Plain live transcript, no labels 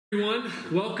Everyone,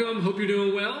 welcome. Hope you're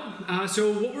doing well.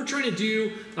 So what we're trying to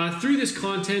do through this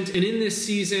content and in this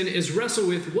season is wrestle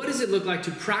with what does it look like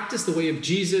to practice the way of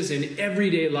Jesus in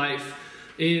everyday life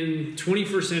in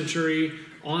 21st century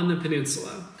on the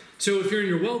peninsula. So if you're in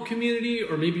your well community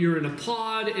or maybe you're in a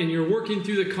pod and you're working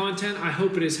through the content, I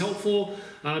hope it is helpful.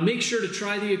 Make sure to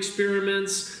try the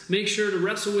experiments, make sure to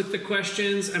wrestle with the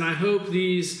questions, and I hope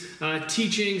these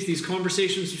teachings, these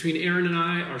conversations between Aaron and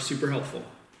I are super helpful.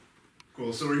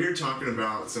 Cool. So we're here talking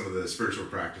about some of the spiritual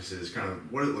practices, kind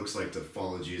of what it looks like to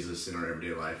follow Jesus in our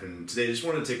everyday life. And today I just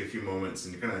want to take a few moments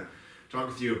and kind of talk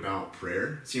with you about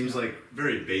prayer. It seems like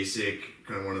very basic,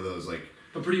 kind of one of those like...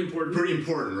 But pretty important. Pretty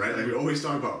important, right? Like we always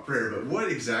talk about prayer, but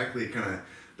what exactly kind of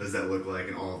does that look like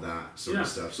and all of that sort of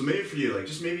stuff? So maybe for you, like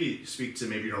just maybe speak to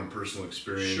maybe your own personal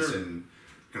experience and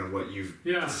kind of what you've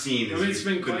seen. I mean, it's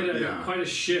been quite a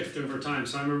shift over time.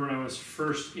 So I remember when I was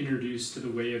first introduced to the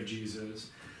way of Jesus.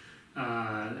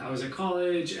 I was at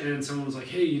college and someone was like,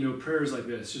 hey, you know, prayer is like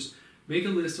this. Just make a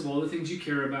list of all the things you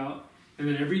care about and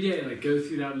then every day, like, go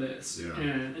through that list. Yeah.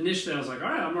 And initially I was like, all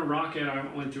right, I'm going to rock it. I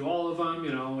went through all of them,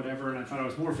 you know, whatever. And I thought I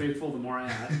was more faithful the more I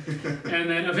had. And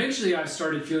then eventually I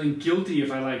started feeling guilty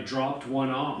if I, like, dropped one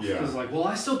off. Yeah. I was like, well,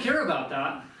 I still care about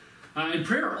that. And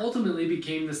prayer ultimately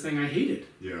became this thing I hated.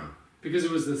 Yeah. Because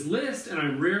it was this list, and I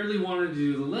rarely wanted to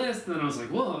do the list. And then I was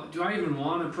like, well, do I even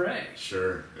want to pray?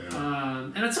 Sure. Yeah.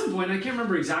 And at some point, I can't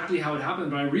remember exactly how it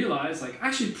happened, but I realized, like,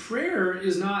 actually, prayer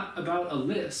is not about a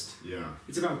list. Yeah.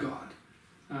 It's about God.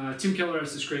 Tim Keller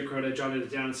has this great quote. I jotted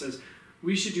it down. It says,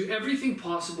 we should do everything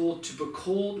possible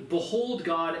to behold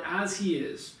God as he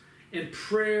is, and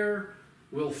prayer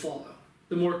will follow.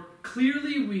 The more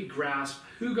clearly we grasp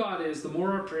who God is, the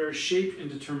more our prayer is shaped and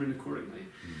determined accordingly.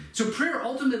 So prayer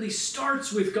ultimately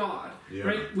starts with God,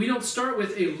 right? We don't start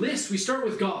with a list. We start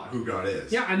with God. Who God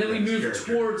is. Yeah, and then we move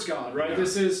towards God, right? Yeah.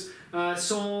 This is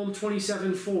Psalm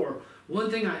 27:4. One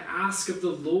thing I ask of the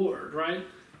Lord, right?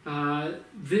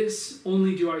 This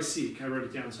only do I seek. I wrote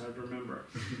it down so I remember.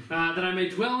 That I may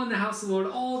dwell in the house of the Lord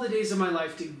all the days of my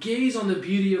life, to gaze on the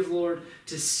beauty of the Lord,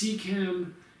 to seek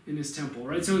him in his temple,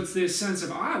 right? So it's this sense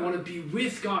of, I want to be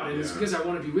with God. And it's because I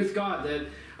want to be with God that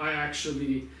I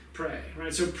actually pray,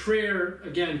 right? So prayer,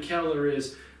 again, Keller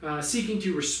is seeking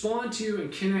to respond to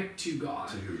and connect to God.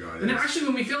 To who God is. And actually,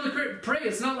 when we fail to pray,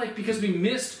 it's not like because we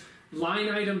missed line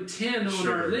item 10 on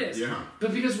our list,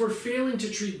 but because we're failing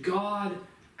to treat God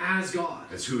as God.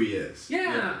 That's who he is.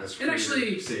 Yeah. And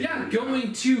actually,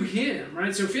 going to him,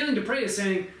 right? So failing to pray is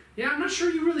saying, I'm not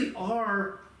sure you really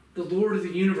are the Lord of the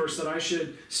universe that I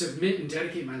should submit and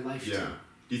dedicate my life to.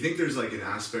 Do you think there's like an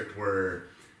aspect where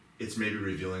it's maybe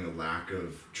revealing a lack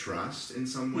of trust in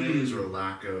some ways, or a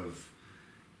lack of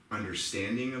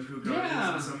understanding of who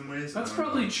God is in some ways? That's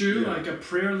probably true. Like a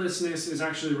prayerlessness is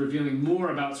actually revealing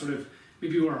more about sort of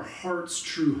maybe where our heart's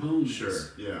true home is. Sure,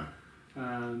 yeah.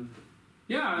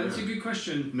 That's a good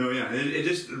question. No, yeah. And it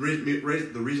just, the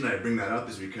reason I bring that up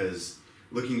is because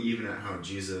looking even at how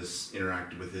Jesus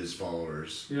interacted with his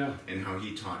followers and how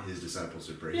he taught his disciples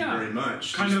to pray. He very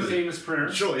much. Kind of famous prayer.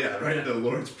 Sure, right? The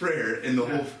Lord's Prayer. And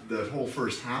the whole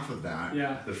first half of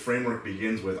that, the framework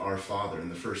begins with our Father. In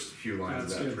the first few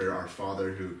lines of that prayer, our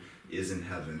Father who is in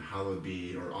heaven, hallowed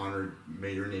be, or honored,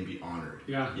 may your name be honored.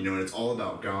 Yeah. You know, and it's all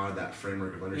about God, that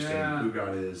framework of understanding who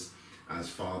God is as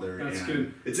Father. That's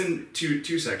good. It's in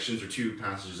two sections or two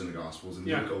passages in the Gospels, in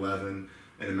Luke 11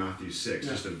 and in Matthew 6.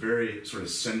 Just a very sort of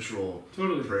central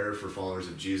prayer for followers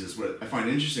of Jesus. What I find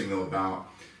interesting, though,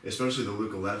 about especially the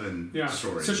Luke 11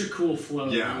 story. Such a cool flow.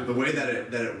 Yeah, the way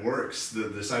that it works, the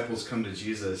disciples come to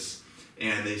Jesus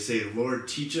and they say, Lord,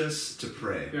 teach us to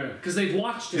pray. Yeah, because they've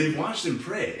watched him. They've watched him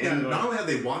pray. And not only have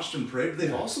they watched him pray, but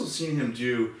they've also seen him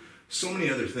do so many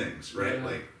other things, right?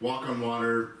 Like walk on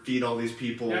water, feed all these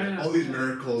people, all these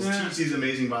miracles, teach these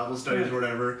amazing Bible studies or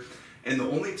whatever. And the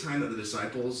only time that the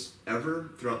disciples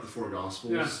ever throughout the four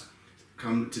Gospels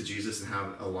come to Jesus and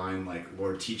have a line like,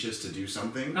 Lord, teach us to do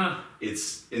something,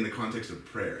 it's in the context of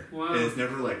prayer. Wow. And it's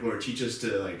never like, Lord, teach us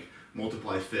to like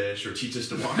multiply fish or teach us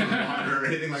to walk on water or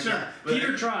anything like that. But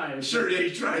Peter tries. Sure,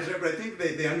 he tries. Right? But I think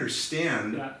they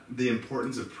understand the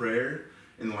importance of prayer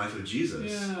in the life of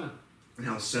Jesus and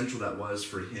how central that was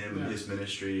for him and his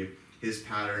ministry, his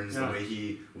patterns, the way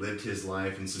he lived his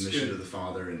life in submission to the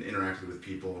Father and interacted with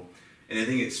people. And I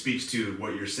think it speaks to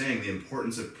what you're saying, the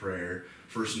importance of prayer,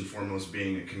 first and foremost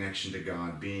being a connection to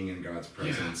God, being in God's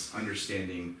presence,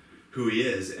 understanding who he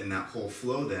is, and that whole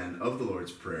flow then of the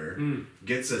Lord's Prayer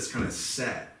gets us kind of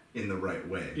set in the right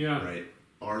way, right?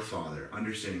 Our Father,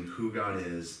 understanding who God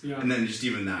is, and then just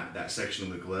even that section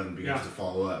of Luke 11 begins to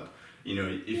follow up. You know,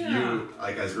 if you,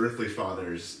 like as earthly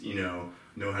fathers, you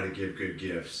know how to give good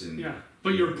gifts and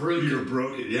But you're broken. You're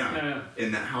broken, yeah.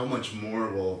 And that how much more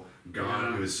will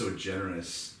God, who is so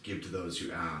generous, give to those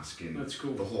who ask? And that's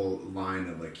cool. The whole line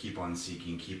of like, keep on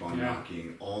seeking, keep on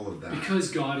knocking, all of that.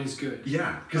 Because God is good.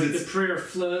 Yeah. Because the prayer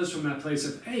flows from that place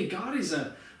of, hey, God is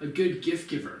a good gift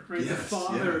giver, right? Yes, the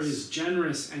Father is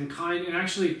generous and kind, and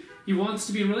actually He wants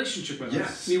to be in relationship with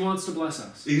us. He wants to bless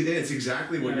us. It's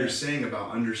exactly what you're saying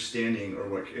about understanding or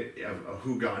what of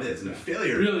who God is, and a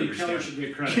failure. Really, Keller should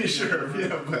get credit. Sure,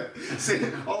 but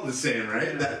all the same,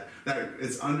 right? That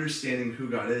it's understanding who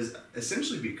God is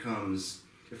essentially becomes,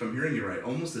 if I'm hearing you right,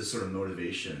 almost this sort of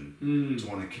motivation to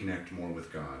want to connect more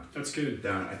with God. That's good.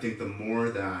 That I think the more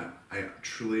that I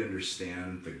truly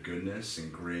understand the goodness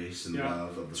and grace and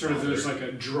love of the Father, there's like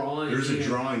a drawing. There's a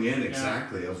drawing in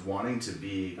exactly of wanting to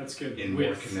be in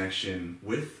more connection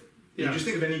with. You just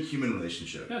think of any human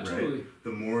relationship, right? Totally.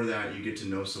 The more that you get to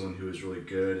know someone who is really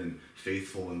good and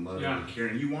faithful and loving and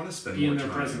caring, you want to spend more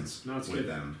time with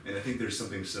them. And I think there's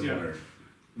something similar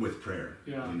with prayer.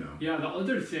 Yeah. You know? Yeah. The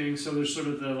other thing, so there's sort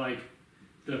of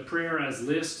the prayer as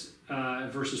list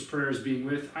versus prayer as being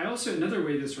with. Another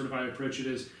way that sort of I approach it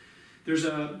is there's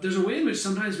a way in which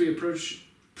sometimes we approach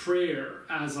prayer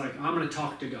as like, I'm going to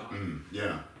talk to God.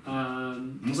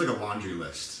 Almost like a laundry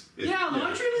list.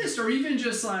 Laundry list, or even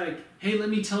just like, hey, let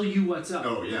me tell you what's up.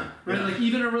 Oh, yeah. Right? Like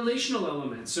even a relational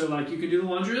element. So like you can do the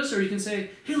laundry list, or you can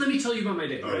say, hey, let me tell you about my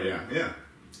day. Oh, yeah.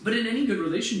 But in any good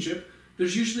relationship,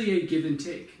 there's usually a give and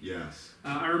take. Yes.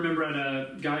 I remember I had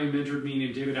a guy who mentored me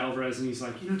named David Alvarez, and he's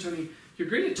like, Tony, you're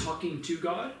great at talking to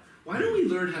God. Why don't we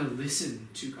learn how to listen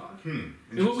to God?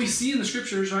 And what we see in the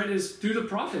scriptures, right, is through the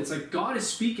prophets, like God is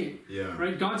speaking. Yeah.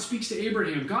 Right? God speaks to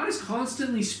Abraham. God is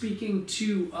constantly speaking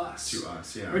to us. To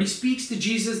us, yeah. Right? He speaks to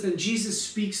Jesus, then Jesus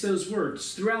speaks those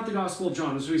words throughout the Gospel of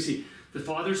John. As we see, the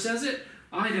Father says it,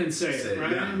 I then say it,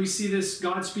 right? Yeah. And we see this,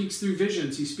 God speaks through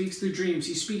visions, He speaks through dreams,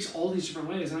 He speaks all these different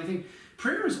ways. And I think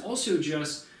prayer is also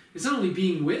just, it's not only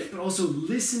being with, but also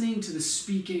listening to the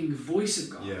speaking voice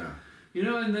of God. Yeah.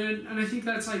 And I think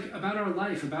that's like about our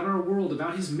life, about our world,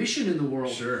 about His mission in the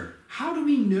world. Sure. How do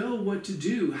we know what to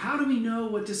do? How do we know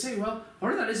what to say? Well,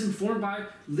 part of that is informed by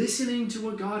listening to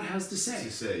what God has to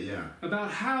say. About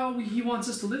how He wants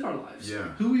us to live our lives. Yeah.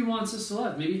 Who He wants us to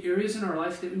love. Maybe areas in our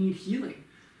life that we need healing.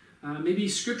 Maybe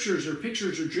scriptures or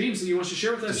pictures or dreams that He wants to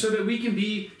share with us so that we can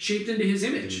be shaped into His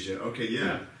image. Okay,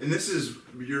 yeah. And this is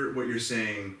what you're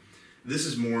saying. This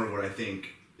is more what I think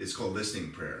is called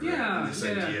listening prayer. Right? Yeah. This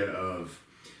idea of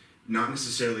not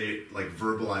necessarily like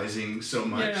verbalizing so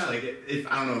much. Like if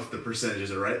I don't know if the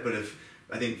percentages are right, but if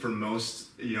I think for most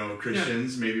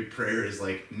Christians, maybe prayer is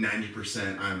like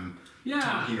 90% I'm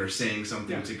talking or saying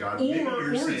something to God.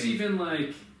 Or it's even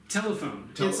like telephone.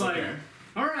 It's like,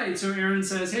 all right, so Aaron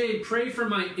says, hey, pray for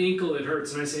my ankle, it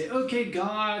hurts. And I say, okay,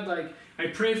 God, like I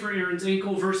pray for Aaron's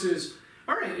ankle versus,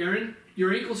 all right, Aaron,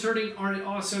 your ankle's hurting, all right,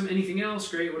 awesome, anything else,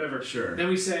 great, whatever. Sure. Then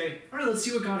we say, all right, let's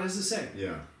see what God has to say.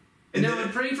 Yeah. And now I'm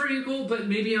praying for ankle, but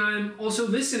maybe I'm also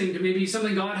listening to maybe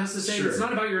something God has to say that's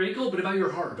not about your ankle, but about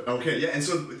your heart. Okay, yeah, and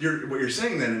so what you're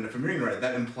saying then, and if I'm hearing right,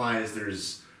 that implies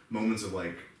there's moments of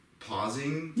like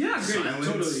pausing,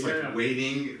 silence,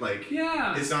 waiting, like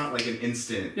it's not like an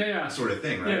instant sort of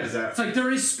thing, right? It's like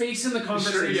there is space in the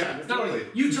conversation. Sure, it's not like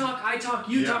you talk, I talk,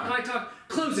 you talk, I talk,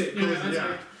 close it.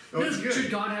 Should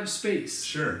God have space?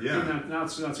 Sure, yeah. And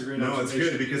that's a great observation. No, it's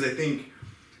good because I think,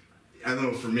 I don't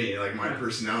know, for me, like my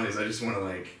personality is I just want to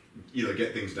like either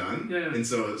get things done. And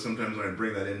so sometimes when I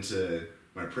bring that into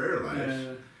my prayer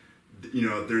life,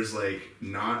 there's like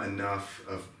not enough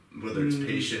of whether it's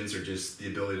patience or just the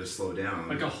ability to slow down.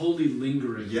 Like a holy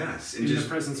lingering. Yes. In the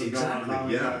presence of God.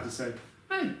 God to say,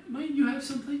 hey, might you have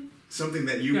something? Something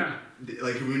that you,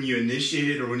 like when you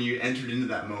initiated or when you entered into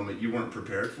that moment, you weren't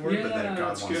prepared for it, but that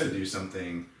God wants to do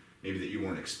something maybe that you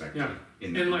weren't expecting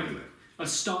in that moment. A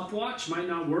stopwatch might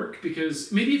not work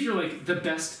because maybe if you're like the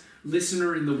best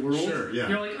listener in the world,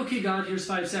 you're like, okay, God, here's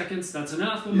 5 seconds, that's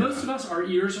enough. But most of us, our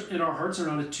ears and our hearts are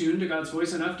not attuned to God's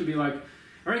voice enough to be like,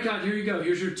 all right, God, here you go.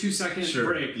 Here's your 2-second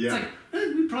break. It's like,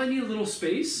 we probably need a little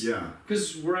space.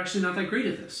 Because we're actually not that great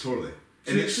at this. Totally.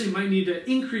 So we actually might need to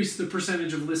increase the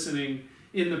percentage of listening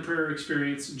in the prayer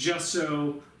experience just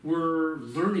so we're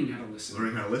learning how to listen.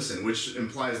 Learning how to listen, which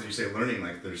implies that you say learning,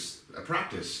 like there's a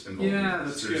practice involved. Yeah,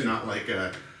 that's good. There's not like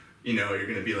you're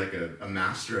going to be like a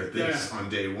master at this on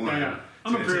day one.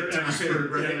 I'm a prayer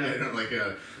expert. Not like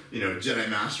a Jedi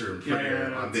master in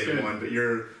prayer on day one, but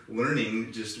you're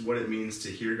learning just what it means to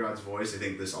hear God's voice. I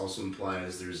think this also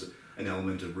implies there's an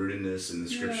element of rootedness in the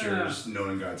scriptures,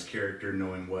 knowing God's character,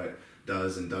 knowing what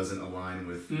does and doesn't align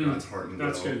with God's heart and will.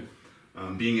 That's good.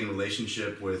 being in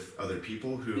relationship with other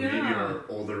people who maybe are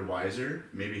older, wiser,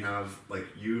 maybe have, like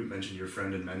you mentioned, your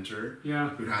friend and mentor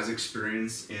who has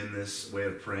experience in this way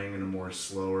of praying in a more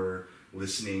slower,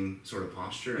 listening sort of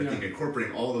posture. I think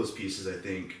incorporating all those pieces, I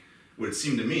think, would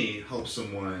seem to me help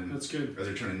someone That's good. as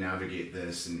they're trying to navigate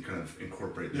this and kind of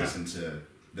incorporate this into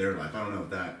their life. I don't know if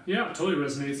that... Yeah, totally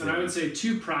resonates. And I would say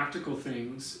 2 practical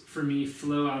things for me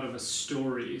flow out of a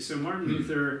story. So Martin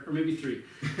Luther, or maybe 3.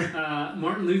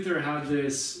 Martin Luther had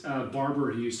this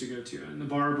barber he used to go to. And the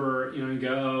barber, he'd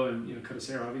go and, cut his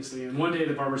hair, obviously. And one day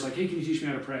the barber's like, hey, can you teach me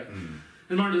how to pray?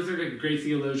 And Martin Luther, a great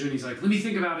theologian, he's like, let me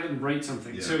think about it and write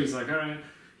something. So he's like, all right.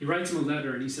 He writes him a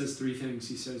letter and he says 3 things.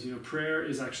 He says, prayer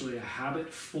is actually a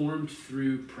habit formed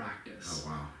through practice. Oh,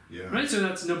 wow. Yeah. Right? So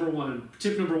that's number 1.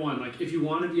 Tip number 1, like if you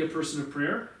want to be a person of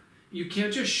prayer, you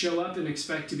can't just show up and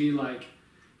expect to be like,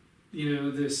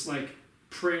 this like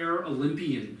prayer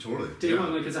Olympian. Totally. Day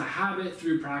 1, like it's a habit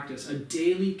through practice, a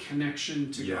daily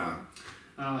connection to God.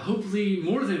 Hopefully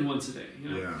more than once a day.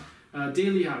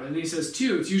 Daily habit. And he says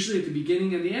 2, it's usually at the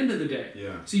beginning and the end of the day.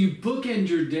 Yeah. So you bookend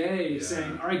your day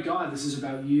saying, all right, God, this is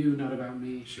about you, not about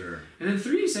me. Sure. And then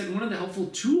 3, he said one of the helpful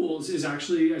tools is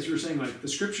actually, as you were saying, like the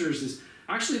scriptures, is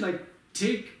actually like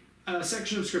take a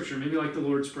section of scripture, maybe like the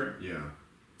Lord's Prayer. Yeah.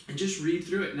 And just read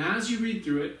through it. And as you read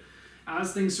through it,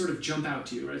 as things sort of jump out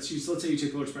to you, right? So let's say you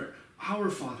take the Lord's Prayer. Our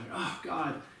Father, oh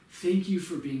God, thank you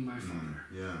for being my Father.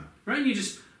 Yeah. Right? And you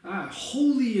just...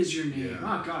 holy is your name.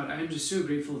 Oh God, I am just so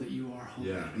grateful that you are holy.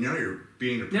 Yeah. And now you're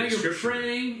being now you're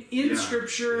praying in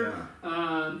Scripture,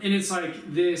 and it's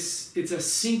like this. It's a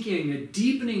sinking, a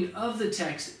deepening of the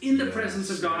text in the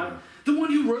presence of God, the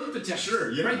one who wrote the text.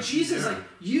 Sure. Yeah. Right? Jesus, like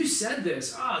you said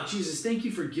this. Oh Jesus, thank you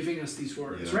for giving us these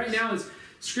words. Yes. Right now, it's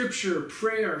Scripture,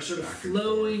 prayer, sort of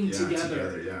flowing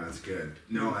together. Yeah, that's good.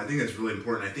 No, I think that's really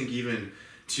important. I think even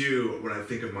too, when I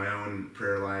think of my own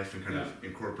prayer life and kind of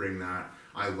incorporating that.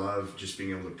 I love just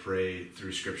being able to pray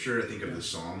through Scripture. I think of the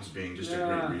Psalms being just a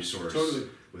great resource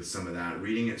with some of that.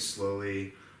 Reading it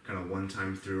slowly, kind of one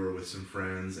time through or with some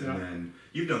friends. And then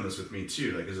you've done this with me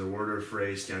too, like as a word or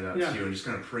phrase stand out to you and just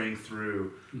kind of praying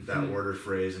through that word or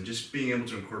phrase and just being able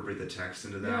to incorporate the text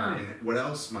into that. And what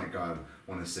else might God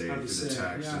want to say through the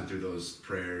text and through those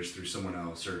prayers, through someone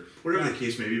else or whatever the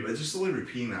case may be. But just slowly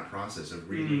repeating that process of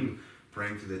reading,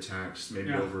 praying through the text,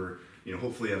 maybe over...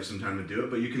 hopefully you have some time to do it,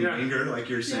 but you can linger, like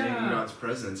you're saying, in God's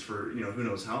presence for, who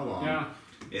knows how long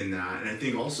in that. And I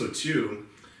think also, too,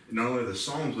 not only the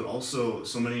Psalms, but also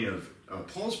so many of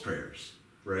Paul's prayers,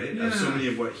 right? So many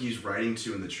of what he's writing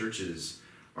to in the churches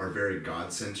are very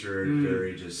God-centered,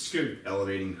 very just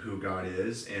elevating who God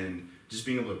is, and just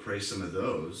being able to pray some of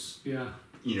those,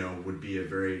 would be a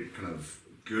very kind of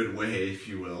good way, if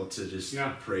you will, to just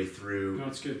pray through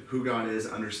who God is,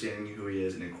 understanding who he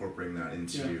is, and incorporating that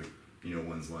into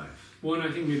one's life. Well, and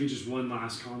I think maybe just one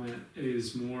last comment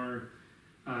is more,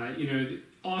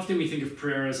 often we think of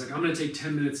prayer as like, I'm going to take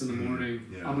 10 minutes in the morning,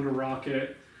 I'm going to rock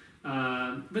it.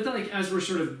 But then, like, as we're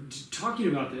sort of talking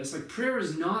about this, like, prayer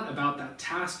is not about that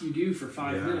task you do for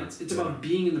 5 minutes. It's about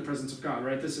being in the presence of God,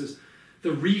 right? This is the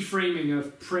reframing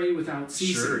of pray without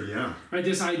ceasing. Sure, yeah. Right?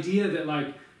 This idea that,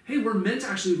 like, hey, we're meant to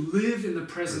actually live in the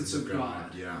presence of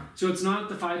God. Yeah. So it's not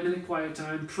the 5-minute quiet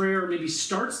time. Prayer maybe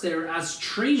starts there as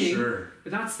training. Sure.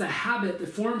 But that's the habit that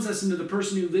forms us into the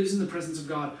person who lives in the presence of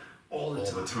God all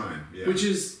the time. Yeah. Which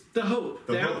is the hope,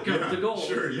 the outcome, the goal.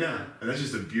 Sure, yeah. And that's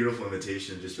just a beautiful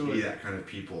invitation to just be that kind of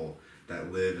people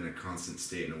that live in a constant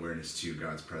state and awareness to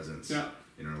God's presence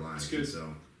in our lives. That's good.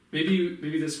 So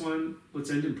maybe this one,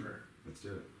 let's end in prayer. Let's do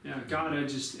it. Yeah, God, I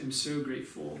just am so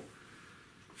grateful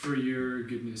for your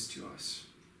goodness to us.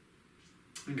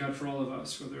 And God, for all of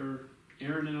us, whether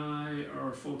Aaron and I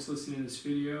or folks listening to this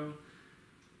video,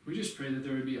 we just pray that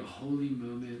there would be a holy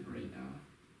moment right now.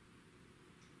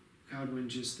 God, when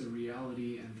just the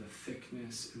reality and the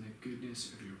thickness and the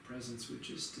goodness of your presence would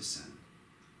just descend.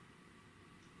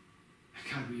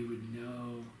 God, we would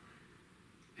know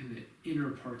in the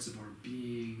inner parts of our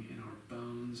being, in our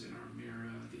bones, in our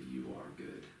marrow, that you are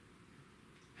good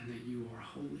and that you are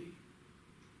holy,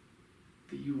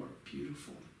 that you are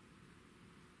beautiful,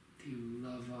 that you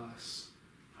love us.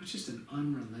 It's just an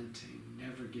unrelenting,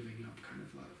 never giving up kind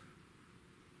of love.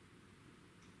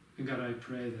 And God, I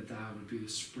pray that that would be the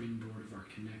springboard of our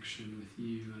connection with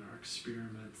you and our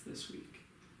experiments this week.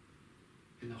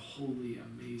 In the holy,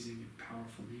 amazing, and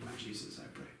powerful name of Jesus, I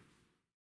pray.